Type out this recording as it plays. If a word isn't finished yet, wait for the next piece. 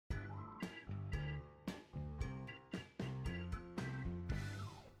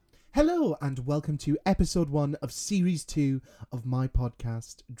Hello and welcome to episode 1 of series 2 of my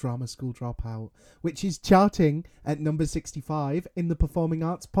podcast, Drama School Dropout, which is charting at number 65 in the Performing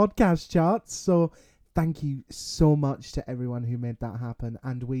Arts podcast charts. So thank you so much to everyone who made that happen.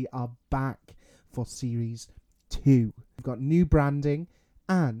 And we are back for series 2. We've got new branding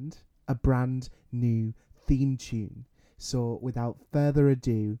and a brand new theme tune. So without further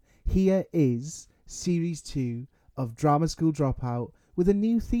ado, here is series 2 of Drama School Dropout, with a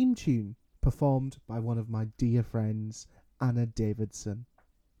new theme tune performed by one of my dear friends, Anna Davidson.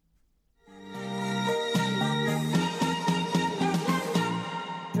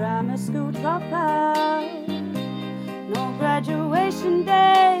 Drama school dropout, no graduation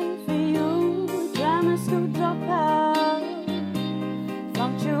day for you. Drama school dropout,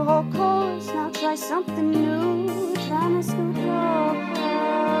 funked your whole course, now try something new. Drama school dropout.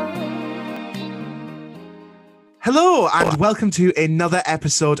 Hello and welcome to another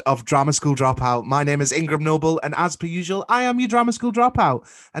episode of Drama School Dropout. My name is Ingram Noble and as per usual, I am your Drama School Dropout.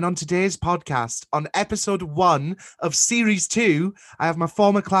 And on today's podcast, on episode 1 of series 2, I have my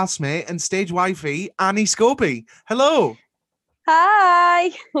former classmate and stage wifey, Annie Scopey. Hello.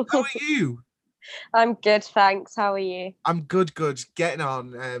 Hi. How are you? I'm good, thanks. How are you? I'm good. Getting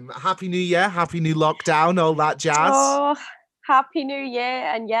on. Happy New Year, happy new lockdown, all that jazz. Oh, Happy New Year.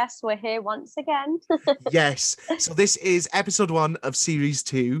 And yes, we're here once again. Yes. So this is episode 1 of series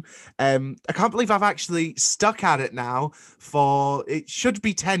 2. I can't believe I've actually stuck at it now for, it should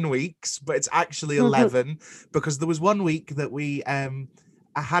be 10 weeks, but it's actually 11 because there was one week that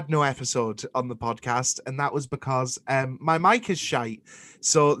I had no episode on the podcast, and that was because my mic is shite.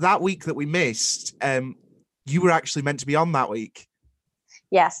 So that week that we missed, you were actually meant to be on that week.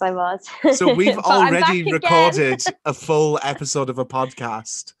 Yes, I was. So we've already again. recorded a full episode of a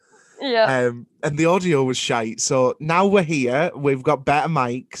podcast. Yeah. And the audio was shite. So now we're here, we've got better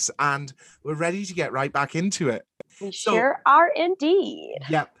mics, and we're ready to get right back into it. We sure are indeed.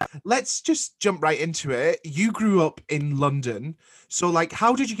 Yep. Let's just jump right into it. You grew up in London. So, like,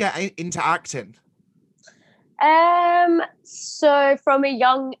 how did you get into acting? So from a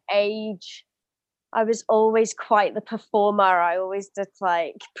young age, I was always quite the performer. I always did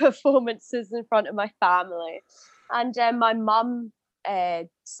like performances in front of my family. And my mum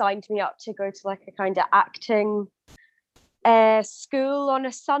signed me up to go to like a kind of acting school on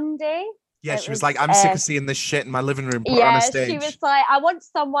a Sunday. Yeah, she was like, I'm sick of seeing this shit in my living room put on a stage. She was like, I want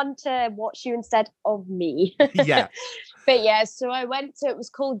someone to watch you instead of me. Yeah. But yeah, so I went to, it was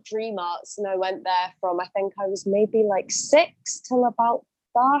called Dream Arts, and I went there from, I think I was maybe like 6 till about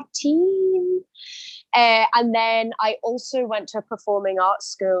 13. And then I also went to a performing arts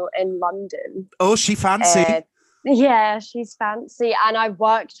school in London. Oh, she fancy. Yeah, she's fancy. And I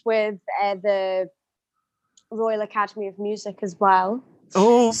worked with the Royal Academy of Music as well.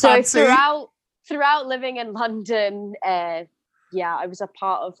 Oh, so fancy. throughout living in London, I was a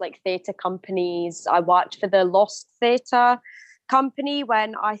part of like theatre companies. I worked for the Lost Theatre company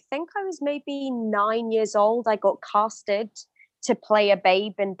when I think I was maybe 9 years old. I got casted to play a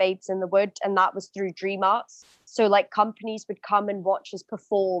babe in Babes in the Wood, and that was through Dream Arts. So like companies would come and watch us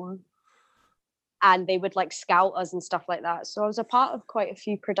perform, and they would like scout us and stuff like that. So I was a part of quite a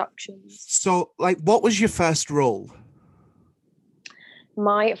few productions. So like, what was your first role?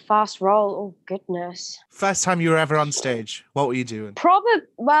 My first role, oh goodness. First time you were ever on stage, what were you doing?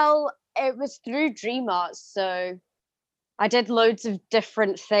 Well, it was through Dream Arts, so I did loads of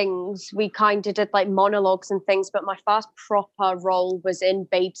different things. We kind of did like monologues and things, but my first proper role was in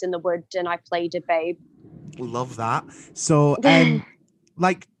Babes in the Wood, and I played a babe. Love that. So,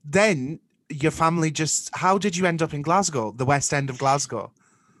 like, then your family how did you end up in Glasgow, the West End of Glasgow?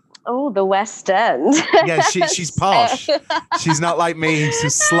 Oh, the West End. Yeah, she's posh. She's not like me,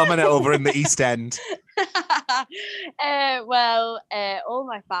 she's slumming it over in the East End. All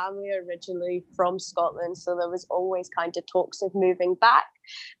my family are originally from Scotland, so there was always kind of talks of moving back.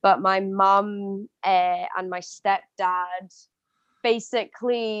 But my mum and my stepdad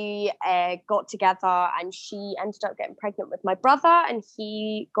basically got together, and she ended up getting pregnant with my brother, and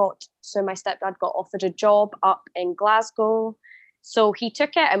my stepdad got offered a job up in Glasgow. So he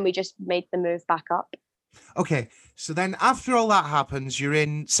took it, and we just made the move back up. Okay, so then after all that happens, you're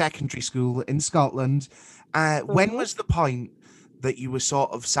in secondary school in Scotland. When was the point that you were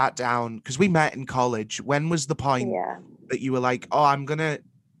sort of sat down? Because we met in college. When was the point that you were like, oh, I'm going to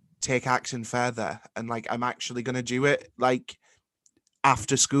take acting further, and like I'm actually going to do it like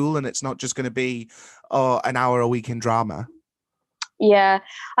after school, and it's not just going to be an hour a week in drama? Yeah,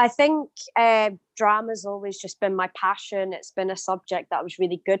 I think drama's always just been my passion. It's been a subject that I was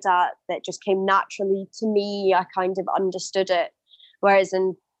really good at, that just came naturally to me. I kind of understood it. Whereas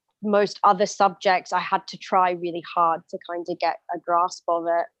in most other subjects, I had to try really hard to kind of get a grasp of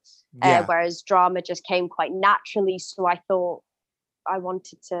it. Yeah. Whereas drama just came quite naturally. So I thought I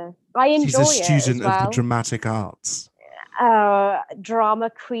She's a enjoy it as student of the well. dramatic arts. Drama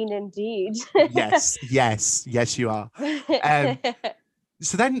queen indeed. Yes, you are. Um,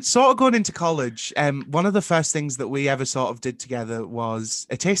 so then, sort of going into college, one of the first things that we ever sort of did together was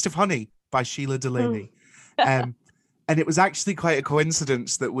A Taste of Honey by Sheila Delaney. And it was actually quite a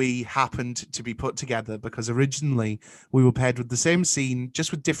coincidence that we happened to be put together because originally we were paired with the same scene,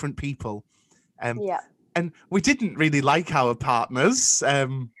 just with different people. Yeah. And we didn't really like our partners.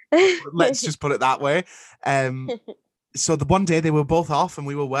 Let's just put it that way. So the one day they were both off and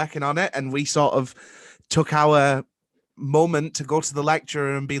we were working on it, and we sort of took our moment to go to the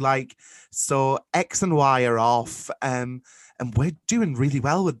lecturer and be like, so X and Y are off, and we're doing really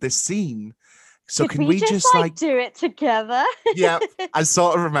well with this scene. So Could can we just like do it together? Yeah, I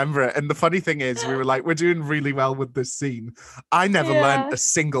sort of remember it. And the funny thing is, we were like, we're doing really well with this scene. I never learned a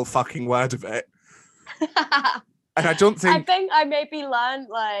single fucking word of it. And I don't think... I think I maybe learned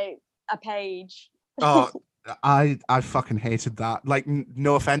like a page. Oh, I fucking hated that. Like,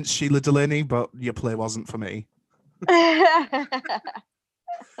 no offense, Sheila Delaney, but your play wasn't for me.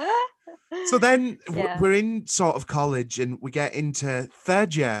 So then we're in sort of college and we get into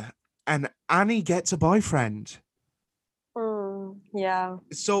third year and Annie gets a boyfriend. Yeah.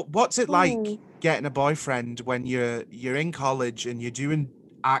 So what's it like getting a boyfriend when you're in college and you're doing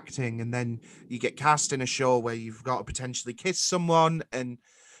acting and then you get cast in a show where you've got to potentially kiss someone? And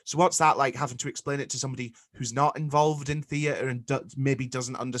so what's that like, having to explain it to somebody who's not involved in theatre and maybe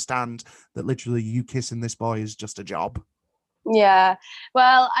doesn't understand that literally you kissing this boy is just a job? Yeah.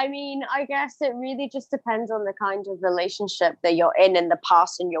 Well, I mean, I guess it really just depends on the kind of relationship that you're in and the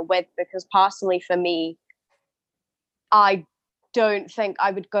person you're with, because personally for me, I don't think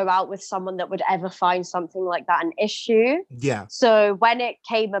I would go out with someone that would ever find something like that an issue. Yeah. So when it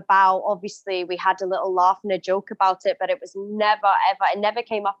came about, obviously we had a little laugh and a joke about it, but it was it never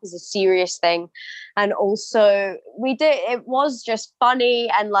came up as a serious thing. And also it was just funny.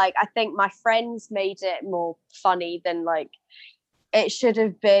 And like, I think my friends made it more funny than like it should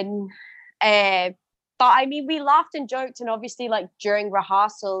have been. But I mean, we laughed and joked, and obviously, like during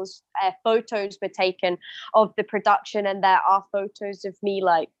rehearsals, photos were taken of the production, and there are photos of me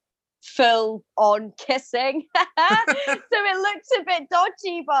like full on kissing. So it looks a bit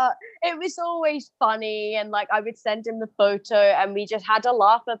dodgy, but it was always funny. And like, I would send him the photo, and we just had a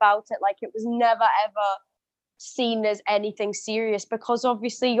laugh about it. Like, it was never ever seen as anything serious, because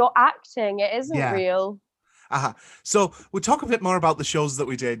obviously you're acting; it isn't real. So we'll talk a bit more about the shows that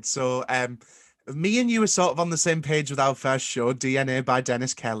we did. So, me and you were sort of on the same page with our first show, DNA by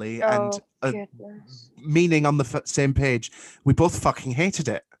Dennis Kelly, and meaning on the same page, we both fucking hated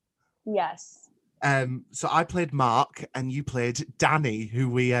it. Yes. So I played Mark and you played Danny, who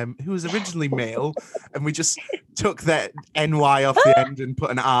was originally male, and we just took that NY off the end and put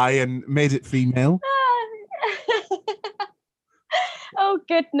an I and made it female. Oh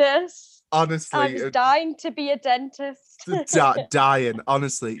goodness. Honestly, I was dying to be a dentist. Dying,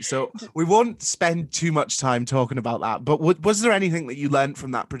 honestly. So we won't spend too much time talking about that. But was there anything that you learned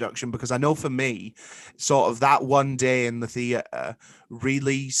from that production? Because I know for me, sort of that one day in the theatre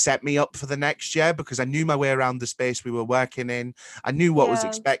really set me up for the next year, because I knew my way around the space we were working in. I knew what was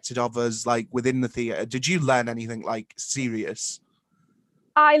expected of us, like within the theatre. Did you learn anything like serious?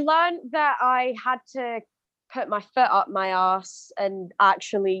 I learned that I had to put my foot up my arse and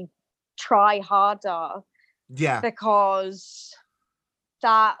actually try harder. Yeah. Because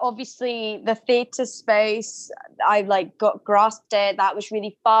that obviously the theatre space, I like got grasped it. That was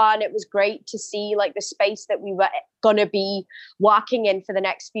really fun. It was great to see like the space that we were gonna be working in for the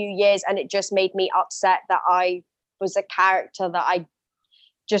next few years. And it just made me upset that I was a character that I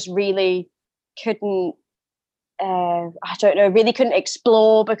just really couldn't really couldn't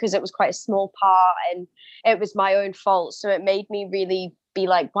explore, because it was quite a small part and it was my own fault. So it made me really be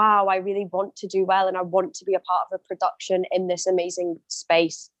like, wow, I really want to do well and I want to be a part of a production in this amazing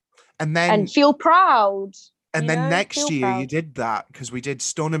space and feel proud. And then next year you did that, because we did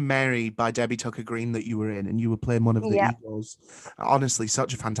Stone and Mary by Debbie Tucker Green that you were in, and you were playing one of the Eagles. Honestly,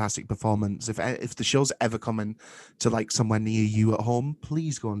 such a fantastic performance. If the show's ever coming to like somewhere near you at home,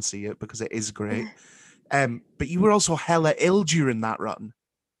 please go and see it, because it is great. But you were also hella ill during that run.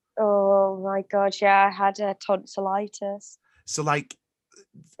 Oh my God, yeah, I had a tonsillitis. So like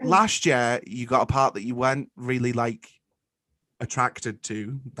last year you got a part that you weren't really like attracted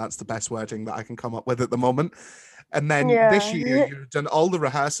to. That's the best wording that I can come up with at the moment. And then this year you've done all the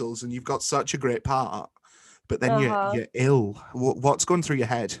rehearsals and you've got such a great part, but then you're ill. What's going through your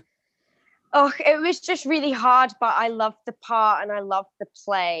head? Oh, it was just really hard, but I loved the part and I loved the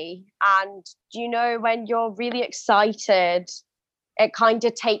play. And when you're really excited, it kind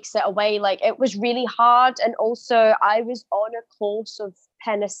of takes it away. Like it was really hard. And also, I was on a course of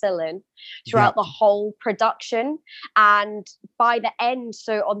penicillin Yeah. throughout the whole production. And by the end,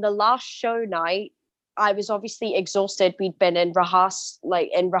 so on the last show night, I was obviously exhausted. We'd been in rehearsals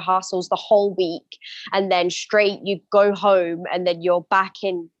the whole week, and then straight you go home, and then you're back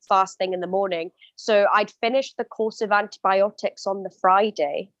in first thing in the morning. So I'd finished the course of antibiotics on the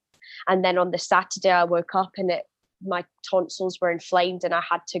Friday, and then on the Saturday I woke up and my tonsils were inflamed, and I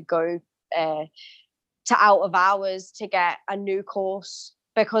had to go to out of hours to get a new course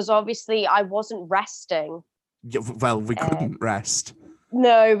because obviously I wasn't resting. Yeah, well, we couldn't rest.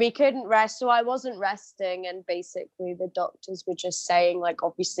 No, we couldn't rest. So I wasn't resting. And basically, the doctors were just saying, like,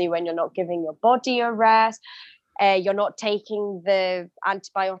 obviously, when you're not giving your body a rest, you're not taking the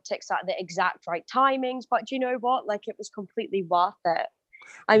antibiotics at the exact right timings. But you know what? Like, it was completely worth it.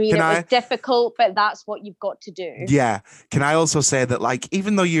 I mean, it was difficult, but that's what you've got to do. Yeah. Can I also say that, like,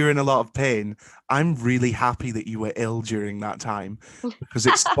 even though you're in a lot of pain, I'm really happy that you were ill during that time because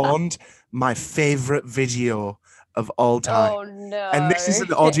it spawned my favorite video of all time. Oh, no. And this is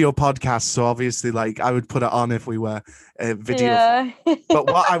an audio podcast, so obviously, like, I would put it on if we were video. Yeah. But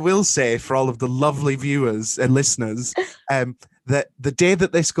what I will say for all of the lovely viewers and listeners, that the day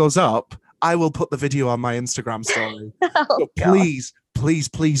that this goes up, I will put the video on my Instagram story. So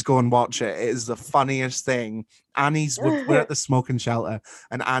please go and watch it. It is the funniest thing. We're at the smoking shelter,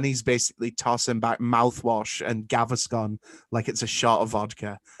 and Annie's basically tossing back mouthwash and Gaviscon like it's a shot of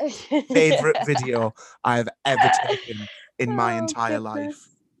vodka. Favorite video I have ever taken in my entire life.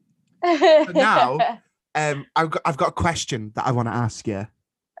 But now, I've got a question that I want to ask you.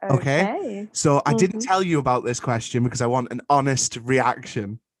 Okay? So I didn't tell you about this question because I want an honest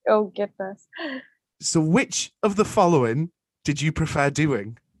reaction. Oh, goodness. So which of the following did you prefer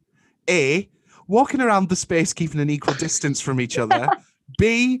doing? A, walking around the space keeping an equal distance from each other.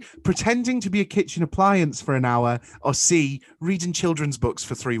 B, pretending to be a kitchen appliance for an hour. Or C, reading children's books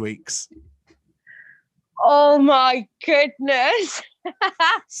for 3 weeks. Oh my goodness.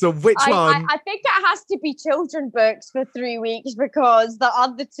 So which one? I think it has to be children books for 3 weeks because the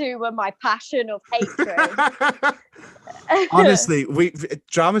other two were my passion of hatred. Honestly, we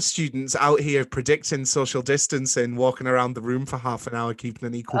drama students out here predicting social distancing, walking around the room for half an hour, keeping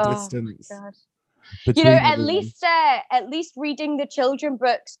an equal distance. God. At least reading the children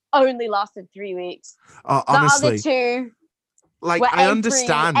books only lasted 3 weeks. Honestly, the other two, like, I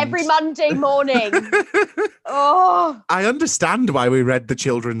understand every Monday morning. I understand why we read the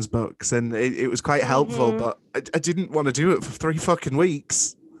children's books, and it was quite helpful, but I didn't want to do it for 3 fucking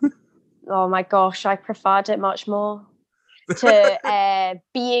weeks. Oh my gosh, I preferred it much more to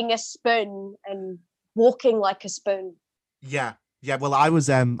being a spoon and walking like a spoon. Yeah. Well, I was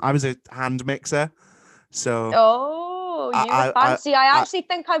a hand mixer, so. Oh, you were fancy. I actually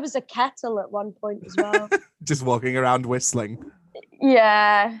think I was a kettle at one point as well. Just walking around whistling.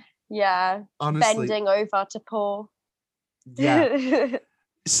 Yeah. Honestly, bending over to pour. Yeah.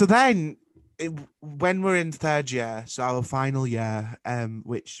 So then, when we're in third year, so our final year,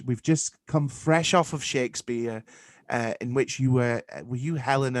 which we've just come fresh off of Shakespeare, in which were you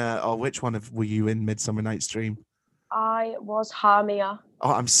Helena, or which one were you in Midsummer Night's Dream? I was Hermia.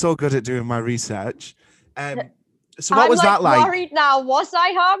 Oh, I'm so good at doing my research. So what was that like? I'm worried now. Was I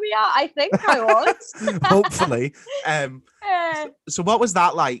Hermia? I think I was. Hopefully. So what was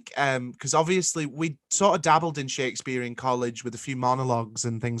that like? Because obviously we sort of dabbled in Shakespeare in college with a few monologues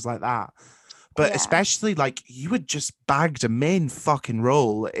and things like that. But especially, like, you had just bagged a main fucking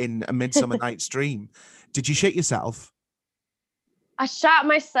role in A Midsummer Night's Dream. Did you shit yourself? I shat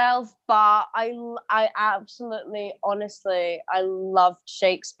myself, but I absolutely, honestly, I loved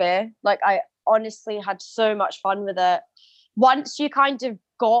Shakespeare. Like, I honestly had so much fun with it. Once you kind of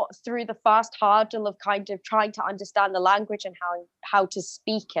got through the first hurdle of kind of trying to understand the language and how to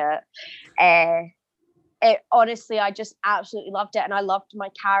speak it, honestly, I just absolutely loved it, and I loved my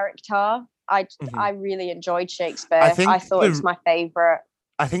character. I really enjoyed Shakespeare. I thought it was my favorite.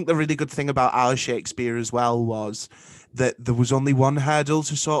 I think the really good thing about our Shakespeare as well was that there was only one hurdle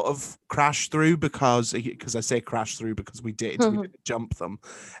to sort of crash through, because I say crash through because we didn't jump them.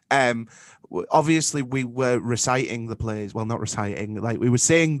 Obviously we were reciting the plays, well, not reciting, like we were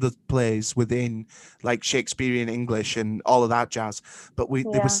saying the plays within like Shakespearean English and all of that jazz, but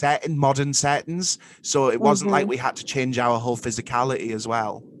they were set in modern settings, so it wasn't like we had to change our whole physicality as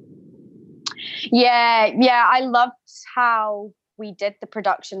well. Yeah, I loved how we did the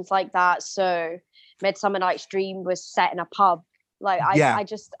productions like that. So Midsummer Night's Dream was set in a pub, Like Yeah. I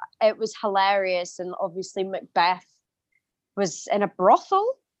just, it was hilarious. And obviously Macbeth was in a brothel.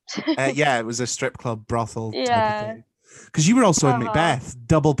 Yeah, it was a strip club brothel type of Yeah. thing. Because you were also in Uh-huh. Macbeth,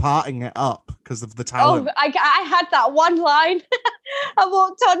 double parting it up because of the Oh, talent. I had that one line. I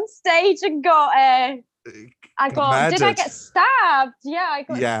walked on stage and got did I murdered. get stabbed? Yeah, I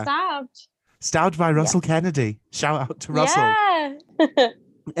got Yeah. stabbed. Stabbed by Russell Kennedy. Shout out to Russell.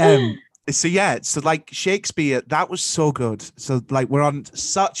 Yeah. So like Shakespeare, that was so good. So like we're on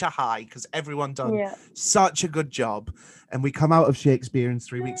such a high because everyone done Yeah. such a good job. And we come out of Shakespeare and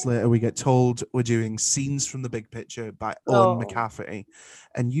 3 weeks later we get told we're doing Scenes from the Big Picture by Owen McCafferty.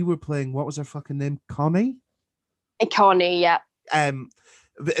 And you were playing, what was her fucking name? Connie? Connie, yeah. And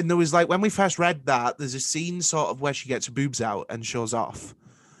there was like, when we first read that, there's a scene sort of where she gets her boobs out and shows off.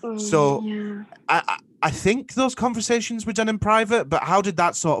 So yeah. I think those conversations were done in private, but how did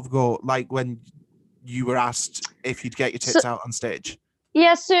that sort of go? Like when you were asked if you'd get your tits out on stage?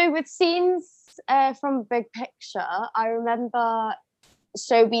 Yeah, so with Scenes from Big Picture, I remember,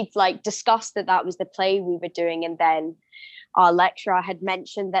 so we'd like discussed that was the play we were doing, and then our lecturer had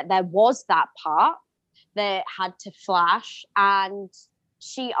mentioned that there was that part that had to flash, and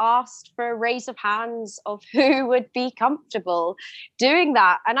she asked for a raise of hands of who would be comfortable doing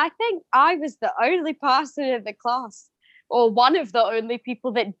that. And I think I was the only person in the class, or one of the only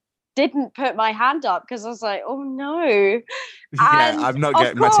people that didn't put my hand up, because I was like, oh no. Yeah, And I'm not of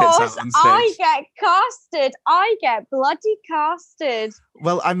getting my tits out course, on stage. I get casted. I get bloody casted.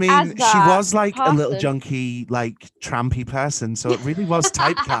 Well, I mean, as she that was like a little person. junky, like trampy person, so it really was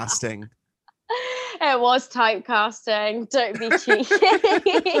typecasting. It was typecasting. Don't be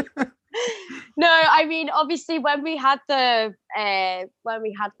cheeky. No, I mean, obviously, when we had like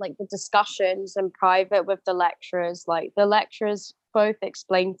the discussions in private with the lecturers, like the lecturers both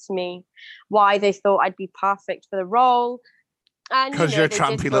explained to me why they thought I'd be perfect for the role. And because you're a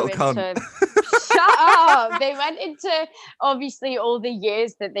trampy little cunt. Shut up. They went into obviously all the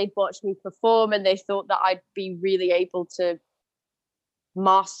years that they'd watched me perform, and they thought that I'd be really able to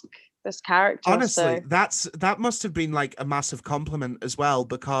mask this character. Honestly, that must have been like a massive compliment as well,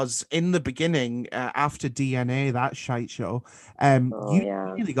 because in the beginning, after DNA, that shite show,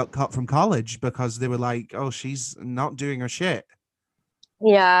 really got cut from college because they were like, oh, she's not doing her shit.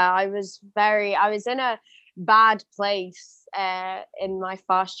 Yeah, I was in a bad place in my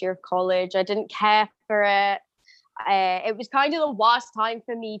first year of college. I didn't care for it. It was kind of the worst time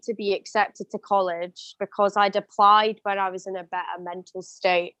for me to be accepted to college, because I'd applied when I was in a better mental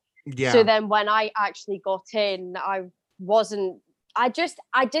state. Yeah. So then when I actually got in, I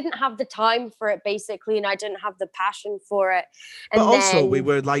didn't have the time for it, basically, and I didn't have the passion for it. And but also, we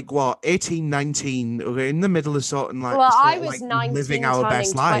were like, what, 18, 19? We were in the middle of I was 19, living our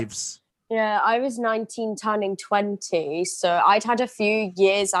best lives. Yeah, I was 19 turning 20, so I'd had a few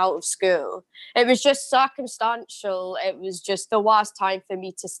years out of school. It was just circumstantial. It was just the worst time for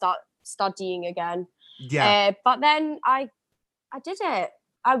me to start studying again. Yeah. But then I did it.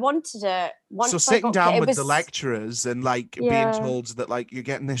 I wanted it. So sitting down with the lecturers and like being told that like you're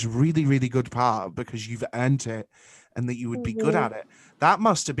getting this really, really good part because you've earned it and that you would be good at it, that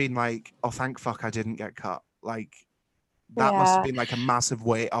must have been like, oh, thank fuck I didn't get cut. Like that must have been like a massive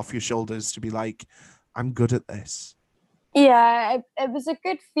weight off your shoulders to be like, I'm good at this. Yeah, it was a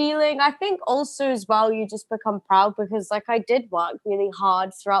good feeling. I think also as well, you just become proud because like I did work really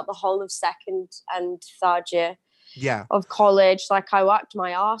hard throughout the whole of second and third year of college. Like I worked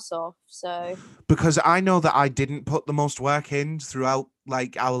my ass off. So because I know that I didn't put the most work in throughout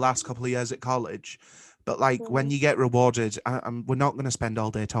like our last couple of years at college. But like when you get rewarded, we're not going to spend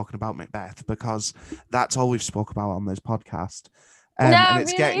all day talking about Macbeth because that's all we've spoke about on this podcast. And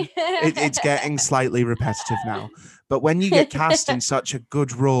it's it's getting slightly repetitive now. But when you get cast in such a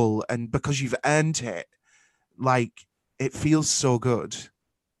good role and because you've earned it, like it feels so good.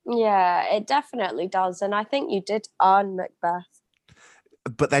 Yeah, it definitely does. And I think you did earn Macbeth.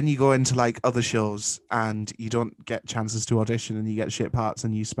 But then you go into like other shows and you don't get chances to audition and you get shit parts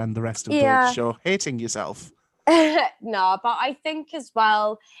and you spend the rest of the show hating yourself. No, but I think as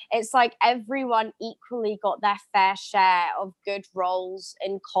well, it's like everyone equally got their fair share of good roles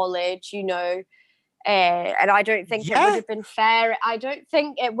in college, you know. And I don't think it would have been fair. I don't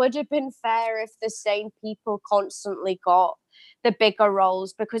think it would have been fair if the same people constantly got the bigger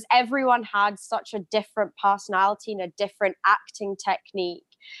roles because everyone had such a different personality and a different acting technique,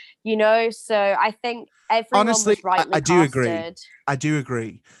 you know. So I think everyone honestly, was rightly I do casted. I do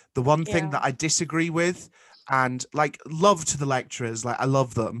agree. The one thing that I disagree with, and like love to the lecturers, like I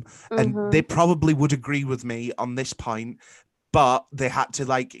love them, and they probably would agree with me on this point, but they had to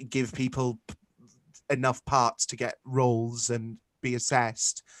like give people enough parts to get roles and be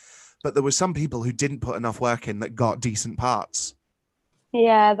assessed. But there were some people who didn't put enough work in that got decent parts.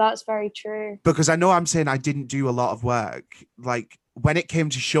 Yeah, that's very true. Because I know I'm saying I didn't do a lot of work. Like when it came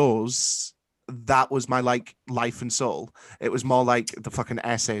to shows, that was my like life and soul. It was more like the fucking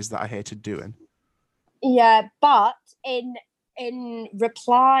essays that I hated doing. Yeah, but in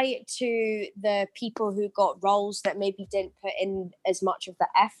reply to the people who got roles that maybe didn't put in as much of the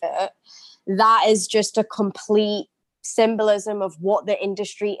effort, that is just a complete symbolism of what the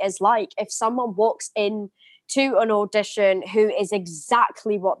industry is like. If someone walks in to an audition who is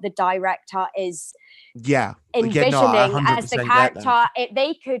exactly what the director is envisioning as the character,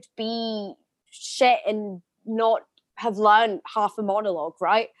 they could be shit and not have learned half a monologue,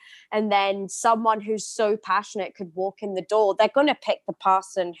 right? And then someone who's so passionate could walk in the door. They're going to pick the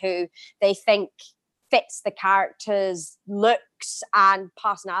person who they think fits the character's looks and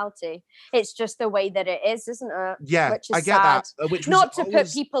personality. It's just the way that it is, isn't it? Yeah, which is I get sad. that. Which not to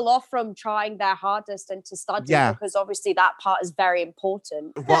put people off from trying their hardest and to study, because obviously that part is very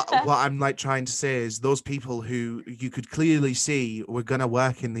important. What I'm like trying to say is those people who you could clearly see were going to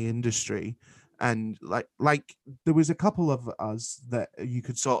work in the industry. And like there was a couple of us that you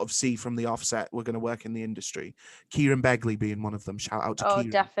could sort of see from the offset we're going to work in the industry. Kieran Begley being one of them. Shout out to Kieran.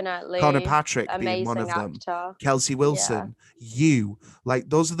 Definitely. Connor Patrick being one of actor. them. Kelsey Wilson. You. Like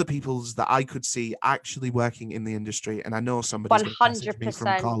those are the peoples that I could see actually working in the industry. And I know somebody's going to message me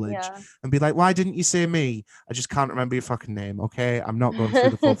from college and be like, why didn't you say me? I just can't remember your fucking name, okay? I'm not going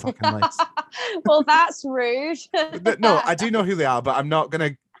through the full fucking list. Well, that's rude. No, I do know who they are, but I'm not going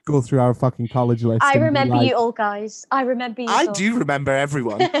to go through our fucking college list. I remember you all, guys. I remember you all. I do remember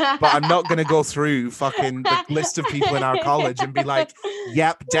everyone, but I'm not going to go through fucking the list of people in our college and be like,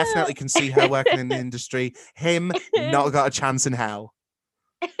 yep, definitely can see her working in the industry. Him, not got a chance in hell.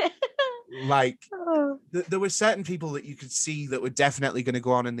 Like, there were certain people that you could see that were definitely going to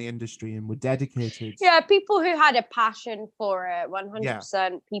go on in the industry and were dedicated. Yeah, people who had a passion for it,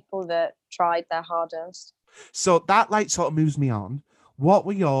 100%. People that tried their hardest. So that like sort of moves me on. What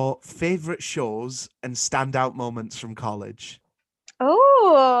were your favorite shows and standout moments from college?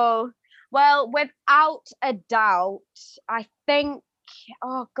 Oh, well, without a doubt, I think,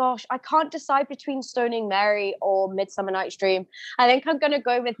 oh gosh, I can't decide between Stoning Mary or Midsummer Night's Dream. I think I'm going to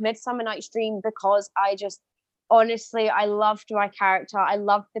go with Midsummer Night's Dream because honestly, I loved my character. I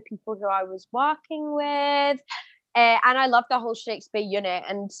loved the people who I was working with. And I love the whole Shakespeare unit.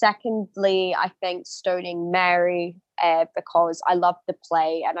 And secondly, I think Stoning Mary, because I loved the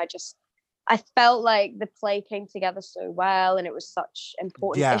play and I felt like the play came together so well and it was such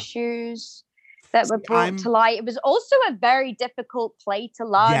important issues that were brought to light. It was also a very difficult play to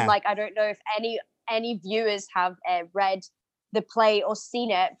learn. Yeah. Like, I don't know if any viewers have read the play or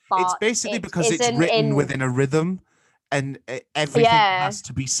seen it, but it's basically because it's written within a rhythm. And everything has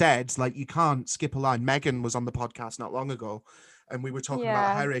to be said. Like, you can't skip a line. Megan was on the podcast not long ago, and we were talking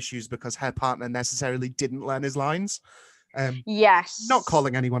about her issues because her partner necessarily didn't learn his lines. Yes. Not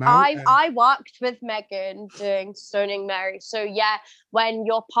calling anyone out. I worked with Megan doing Stoning Mary. So, yeah, when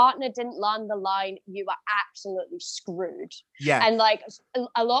your partner didn't learn the line, you were absolutely screwed. Yeah. And, like,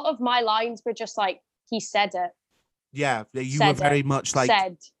 a lot of my lines were just like, he said it. Yeah. You were very much like...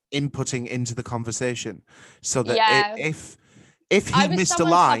 inputting into the conversation so that if he missed a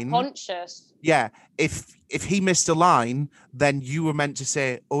line, if he missed a line, then you were meant to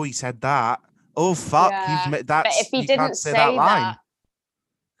say, oh, he said that, oh fuck, that. But if he didn't say that line,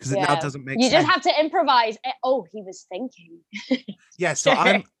 because it now doesn't make sense. You just have to improvise. Oh, he was thinking. Yeah, so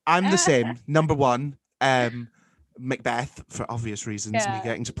I'm the same. Number one, Macbeth, for obvious reasons, me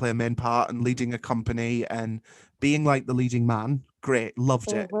getting to play a main part and leading a company and being like the leading man. Great,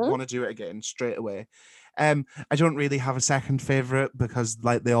 loved it. Want to do it again straight away. I don't really have a second favorite because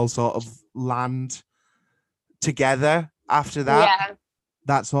like they all sort of land together after that.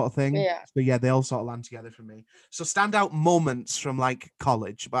 That sort of thing. But yeah, they all sort of land together for me. So standout moments from like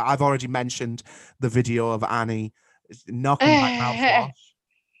college. But I've already mentioned the video of Annie knocking back mouthwash.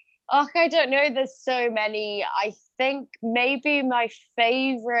 Oh, I don't know. There's so many. I think maybe my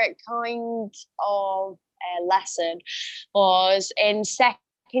favorite kind of lesson was in second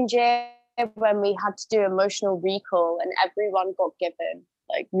year when we had to do emotional recall and everyone got given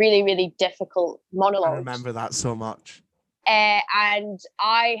like really, really difficult monologues. I remember that so much. And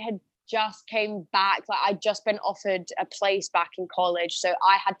I had just came back, like I'd just been offered a place back in college, so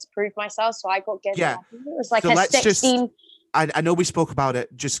I had to prove myself. So I got given. I think it was like so a 16. I know we spoke about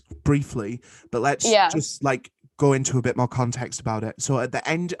it just briefly, but let's just like go into a bit more context about it. So at the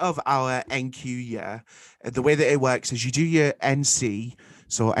end of our NQ year, the way that it works is you do your NC.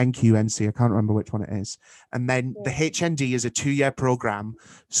 So NQ, NC, I can't remember which one it is. And then the HND is a 2-year program.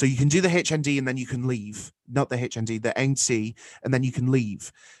 So you can do the HND and then you can leave. Not the HND, the NC, and then you can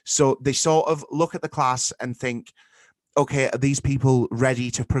leave. So they sort of look at the class and think, okay, are these people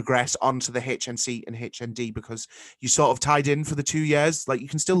ready to progress onto the HNC and HND? Because you sort of tied in for the 2 years. Like, you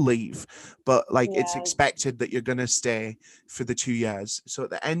can still leave, but like it's expected that you're going to stay for the 2 years. So at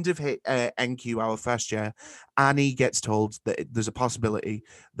the end of NQ, our first year, Annie gets told that there's a possibility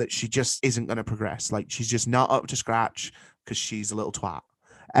that she just isn't going to progress. Like, she's just not up to scratch because she's a little twat.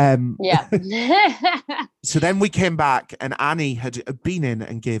 So then we came back and Annie had been in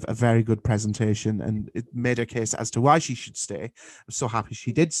and gave a very good presentation and it made her case as to why she should stay. I'm so happy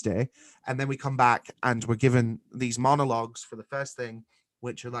she did stay. And then we come back and we're given these monologues for the first thing,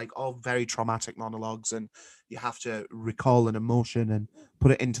 which are like all very traumatic monologues, and you have to recall an emotion and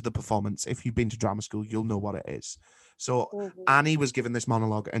put it into the performance. If you've been to drama school, you'll know what it is. So Annie was given this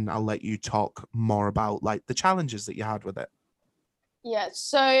monologue, and I'll let you talk more about like the challenges that you had with it. Yeah,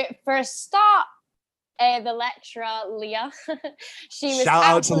 so for a start, the lecturer, Leah, she was Shout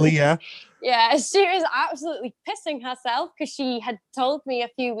out to Leah. Yeah, she was absolutely pissing herself because she had told me a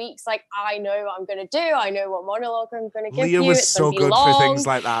few weeks, like, I know what I'm going to do. I know what monologue I'm going to give you. Leah was it's so good long. for things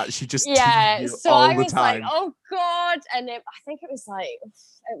like that. She just so all I the was time. like, oh God. And I think it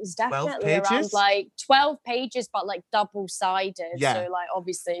was definitely around 12 like 12 pages, but like double-sided. Yeah. So like,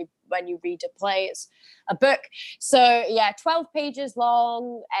 obviously when you read a play, it's a book. So yeah, 12 pages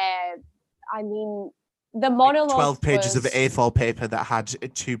long. I mean, the monologue 12 pages of A4 paper that had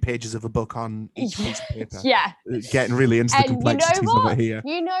 2 pages of a book on each piece of paper. Yeah. Getting really into the complexities of it here.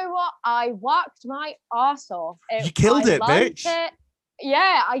 You know what? I worked my ass off. You killed it, bitch.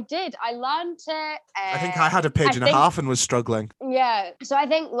 Yeah, I did. I learned it. I think I had a page and a half and was struggling. Yeah. So I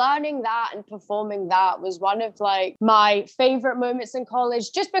think learning that and performing that was one of like my favorite moments in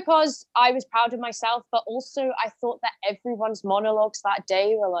college, just because I was proud of myself, but also I thought that everyone's monologues that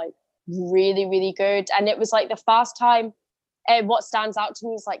day were like really, really good. And it was like the first time, what stands out to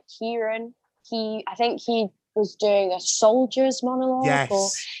me is like Kieran. I think he was doing a soldier's monologue or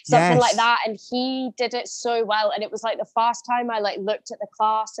something like that, and he did it so well. And it was like the first time I like looked at the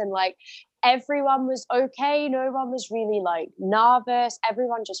class and like everyone was okay, no one was really like nervous,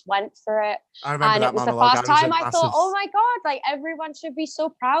 everyone just went for it. I remember and that it was monologue. The first time I thought, oh my God, like everyone should be so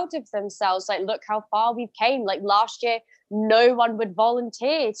proud of themselves, like look how far we've came. Like last year no one would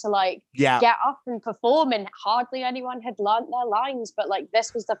volunteer to like get up and perform, and hardly anyone had learnt their lines, but like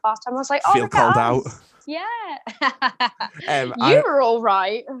this was the first time I was like, oh, feel called out. You were all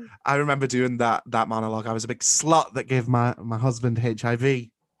right. I remember doing that monologue. I was a big slut that gave my husband HIV.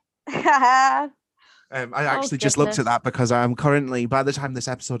 I actually just looked at that because I'm currently, by the time this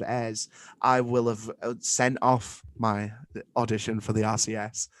episode airs, I will have sent off my audition for the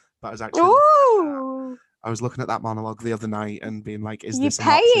RCS. But I was actually I was looking at that monologue the other night and being like, is this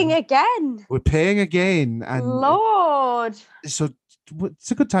paying again? We're paying again. And Lord. So it's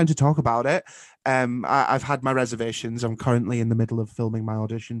a good time to talk about it. I've had my reservations. I'm currently in the middle of filming my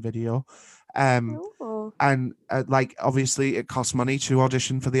audition video. And like obviously it costs money to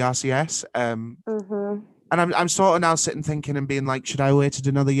audition for the RCS. And I'm sort of now sitting thinking and being like, should I wait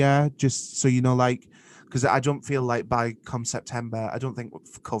another year just so you know, like, because I don't feel like by come September, I don't think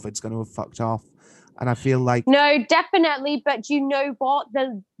COVID's going to have fucked off. And I feel like no, definitely. But you know what?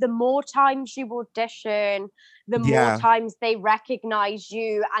 The more times you audition, the more times they recognize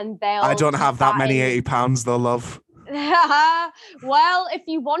you, and I don't have that many £80 though, love. Well, if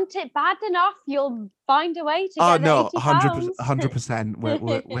you want it bad enough, you'll find a way to get the no, 100%.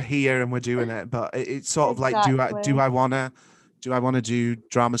 We're here and we're doing it. But it's sort of like, do I want to do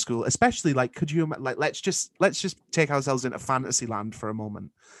drama school? Especially like, could you like let's just take ourselves into fantasy land for a moment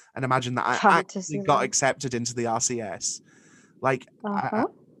and imagine that I actually got accepted into the RCS. Like,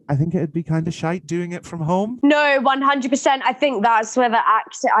 I think it'd be kind of shite doing it from home. No, 100%. I think that's where the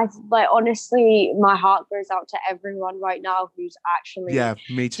accent. Honestly, my heart goes out to everyone right now who's actually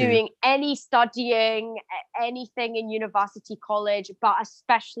me too. doing any studying, anything in university, college, but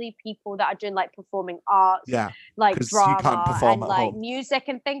especially people that are doing like performing arts, like drama, you can't perform and like music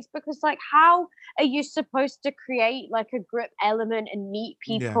and things. Because like, how are you supposed to create like a group element and meet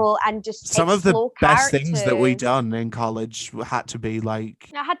people and just some of the best characters? Things that we done in college had to be like.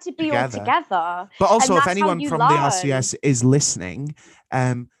 To be all together. But also, if anyone from the RCS is listening,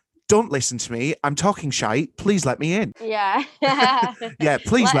 don't listen to me. I'm talking shite. Please let me in. Yeah.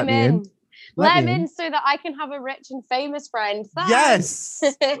 Please let me in. Let him in so that I can have a rich and famous friend. Thanks.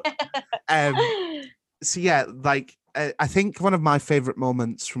 Yes. So yeah, like I think one of my favorite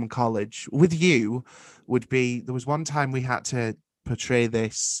moments from college with you would be there was one time we had to portray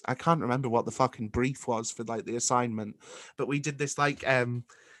this. I can't remember what the fucking brief was for like the assignment, but we did this like I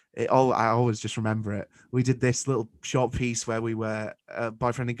always just remember it. We did this little short piece where we were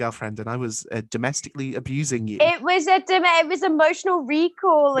boyfriend and girlfriend, and I was domestically abusing you. It was emotional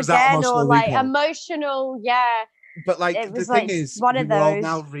recall Was that again, or emotional like recall? emotional, yeah. But like It the was thing like is, one we of were all those.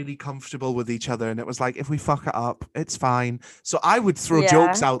 now really comfortable with each other, and it was like if we fuck it up, it's fine. So I would throw Yeah.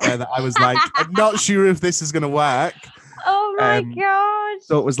 jokes out there that I was like, I'm not sure if this is gonna work. Oh my god.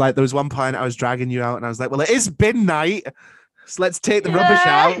 So it was like there was one point I was dragging you out, and I was like, well, it is bin night, so let's take the rubbish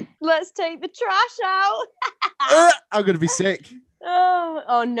out. Let's take the trash out. I'm gonna be sick.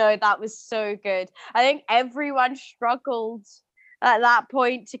 Oh no, that was so good. I think everyone struggled at that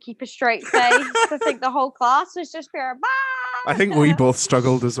point to keep a straight face. I think the whole class was just pure. I think we both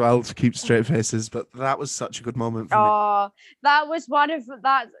struggled as well to keep straight faces, but that was such a good moment for me. Oh, that was one of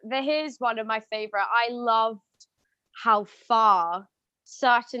that. Here's one of my favorite. I loved how far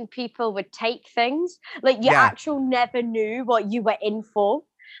certain people would take things. Like you actual never knew what you were in for.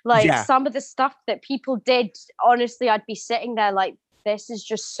 Like some of the stuff that people did, honestly, I'd be sitting there like, this is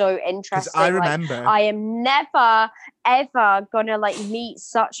just so interesting. I remember, like, I am never ever gonna like meet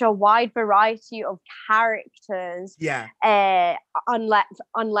such a wide variety of characters. Yeah.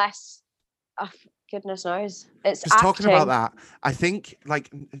 Unless, goodness knows, it's just acting. Talking about that. I think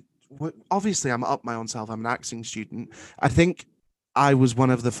like obviously I'm up my own self. I'm an acting student. I think I was one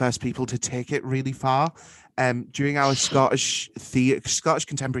of the first people to take it really far. During our Scottish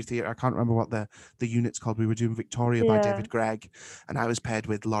contemporary theatre, I can't remember what the unit's called. We were doing Victoria by David Gregg, and I was paired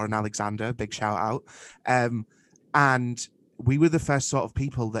with Lauren Alexander. Big shout out. And we were the first sort of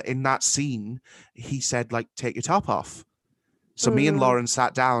people that in that scene, he said, like, take your top off. So me and Lauren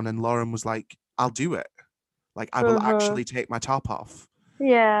sat down, and Lauren was like, I'll do it. Like, I will actually take my top off.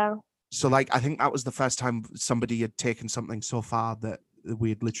 Yeah. So, like, I think that was the first time somebody had taken something so far that we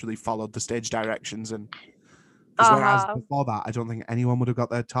had literally followed the stage directions. And whereas before that, I don't think anyone would have got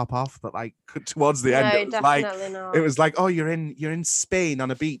their top off. But like towards the end, it was like, oh, you're in Spain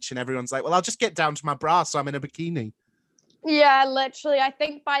on a beach, and everyone's like, well, I'll just get down to my bra, so I'm in a bikini. Yeah, literally. I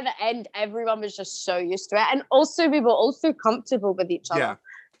think by the end, everyone was just so used to it, and also we were also comfortable with each other. Yeah.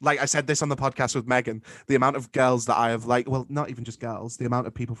 Like I said this on the podcast with Megan, the amount of girls that I have not even just girls, the amount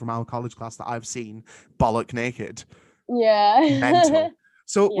of people from our college class that I've seen bollock naked. Yeah. Mental.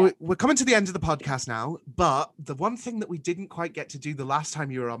 So we're coming to the end of the podcast now, but the one thing that we didn't quite get to do the last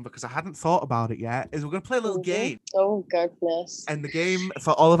time you were on, because I hadn't thought about it yet, is we're going to play a little game. Oh, goodness. And the game,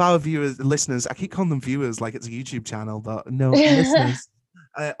 for all of our listeners, I keep calling them viewers like it's a YouTube channel, but no, listeners.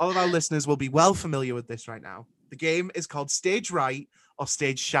 All of our listeners will be well familiar with this right now. The game is called Stage Right or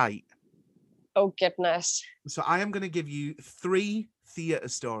Stage Shite. Oh, goodness. So I am going to give you 3 theatre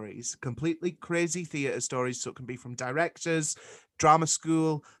stories, completely crazy theatre stories. So it can be from directors, drama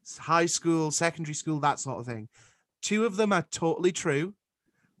school, high school, secondary school, that sort of thing. 2 of them are totally true.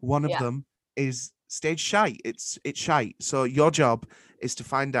 One of them is stage shite. It's shite. So your job is to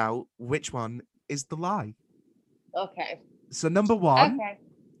find out which one is the lie. Okay. So number 1. Okay.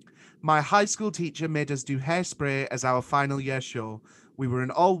 My high school teacher made us do Hairspray as our final year show. We were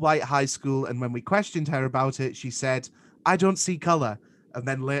an all-white high school, and when we questioned her about it, she said, I don't see colour, and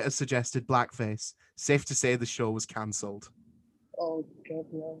then later suggested blackface. Safe to say the show was cancelled. Oh,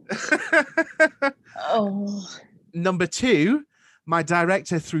 goodness. Oh. Number 2, my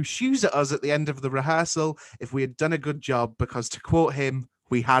director threw shoes at us at the end of the rehearsal if we had done a good job because, to quote him,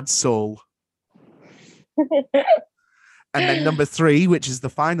 we had soul. And then number 3, which is the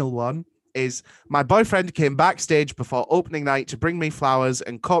final one, is my boyfriend came backstage before opening night to bring me flowers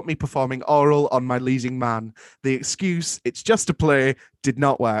and caught me performing oral on my leading man. The excuse, it's just a play, did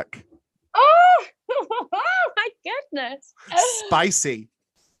not work. Oh, my goodness. Spicy.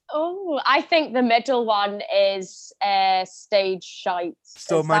 Oh, I think the middle one is stage shite.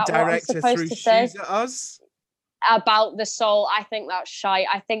 So my director threw shoes at us? About the soul, I think that's shite.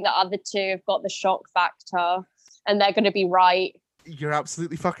 I think the other 2 have got the shock factor. And they're going to be right. You're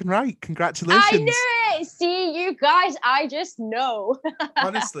absolutely fucking right. Congratulations. I knew it. See, you guys, I just know.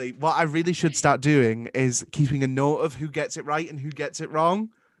 Honestly, what I really should start doing is keeping a note of who gets it right and who gets it wrong.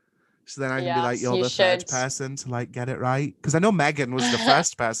 So then I can be like, you're the third person to like get it right. Because I know Megan was the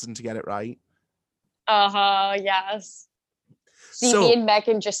first person to get it right. Yes. See, me and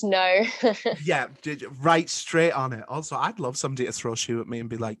Megan just know. Yeah, right straight on it. Also, I'd love somebody to throw a shoe at me and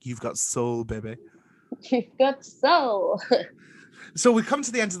be like, you've got soul, baby. You've got soul. So we've come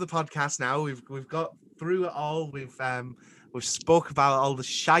to the end of the podcast now. We've got through it all. We've spoke about all the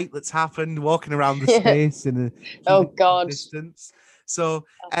shite that's happened, walking around the space in a distance. So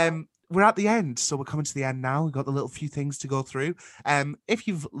we're at the end, so we're coming to the end now. We've got the little few things to go through. If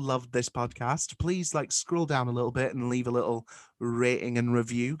you've loved this podcast, please scroll down a little bit and leave a little rating and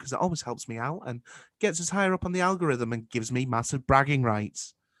review, because it always helps me out and gets us higher up on the algorithm and gives me massive bragging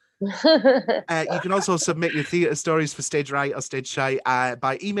rights. You can also submit your theatre stories for Stage Right or Stage Shy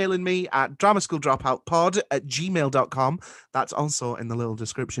by emailing me at dramaschoolDropoutPod@gmail.com. That's also in the little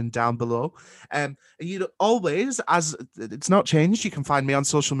description down below. And you always, as it's not changed, you can find me on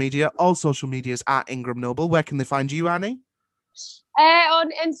social media. All social medias at Ingram Noble. Where can they find you, Annie?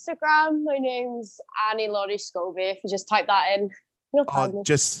 On Instagram, my name's Annie Laurie Scobie. If you just type that in, you'll find me.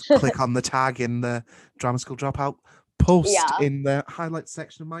 Just click on the tag in the Drama School Dropout post in the highlights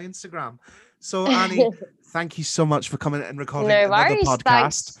section of my Instagram. So Annie, thank you so much for coming and recording another podcast.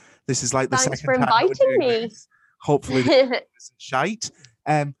 Thanks. This is the Thanks second for time inviting me. This. Hopefully this isn't shite.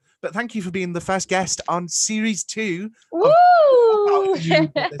 But thank you for being the first guest on series 2. Woo!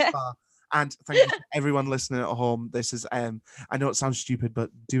 And thank you to everyone listening at home. This is, I know it sounds stupid, but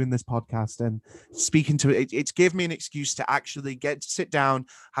doing this podcast and speaking to it, it's gave me an excuse to actually get to sit down,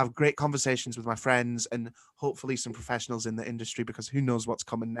 have great conversations with my friends and hopefully some professionals in the industry, because who knows what's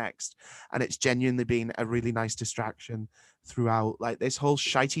coming next. And it's genuinely been a really nice distraction throughout this whole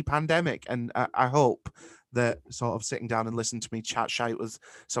shitey pandemic. And I hope that sort of sitting down and listening to me chat shite with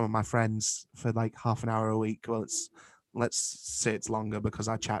some of my friends for half an hour a week. Well, let's say it's longer because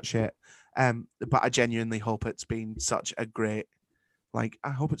I chat shit. But I genuinely hope it's been such a great, I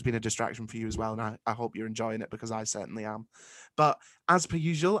hope it's been a distraction for you as well. And I hope you're enjoying it, because I certainly am. But as per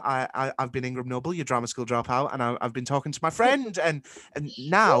usual, I've been Ingram Noble, your Drama School Dropout, and I've been talking to my friend. And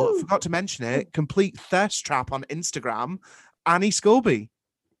now, I forgot to mention it, complete thirst trap on Instagram, Annie Scobie.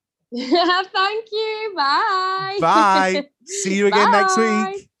 Thank you. Bye. Bye. See you again next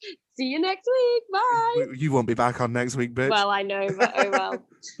week. See you next week. Bye. You won't be back on next week, bitch. Well, I know, but oh well.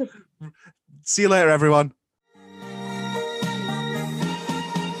 See you later, everyone.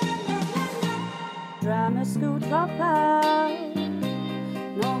 Drama school dropout,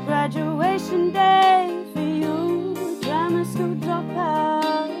 no graduation day.